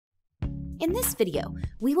In this video,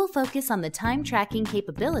 we will focus on the time tracking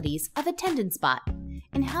capabilities of AttendanceBot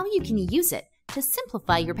and how you can use it to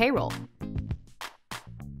simplify your payroll.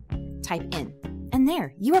 Type in, and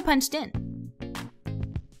there, you are punched in.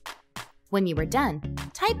 When you are done,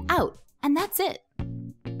 type out, and that's it.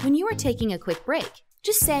 When you are taking a quick break,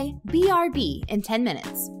 just say BRB in 10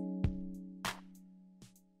 minutes.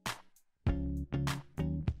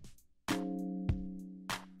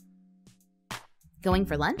 Going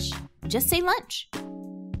for lunch? Just say lunch.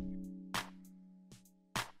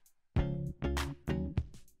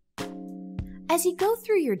 As you go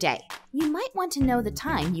through your day, you might want to know the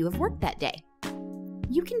time you have worked that day.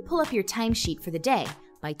 You can pull up your timesheet for the day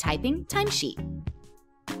by typing timesheet.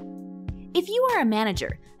 If you are a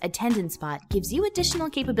manager, AttendanceBot gives you additional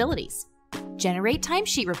capabilities. Generate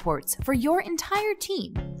timesheet reports for your entire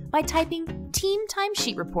team by typing Team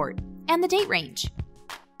Timesheet Report and the date range.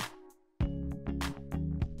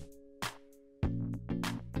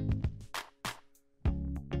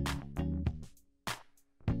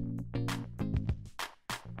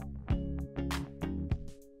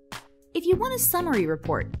 If you want a summary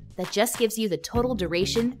report that just gives you the total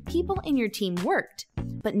duration people in your team worked,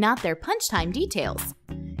 but not their punch time details,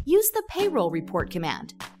 use the Payroll report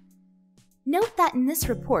command. Note that in this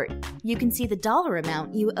report, you can see the dollar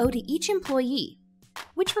amount you owe to each employee,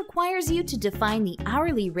 which requires you to define the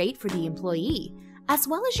hourly rate for the employee, as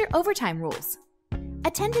well as your overtime rules.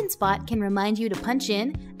 AttendanceBot can remind you to punch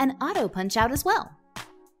in and auto punch out as well.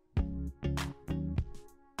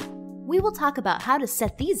 We will talk about how to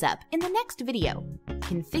set these up in the next video,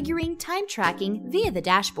 configuring time tracking via the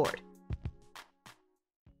dashboard.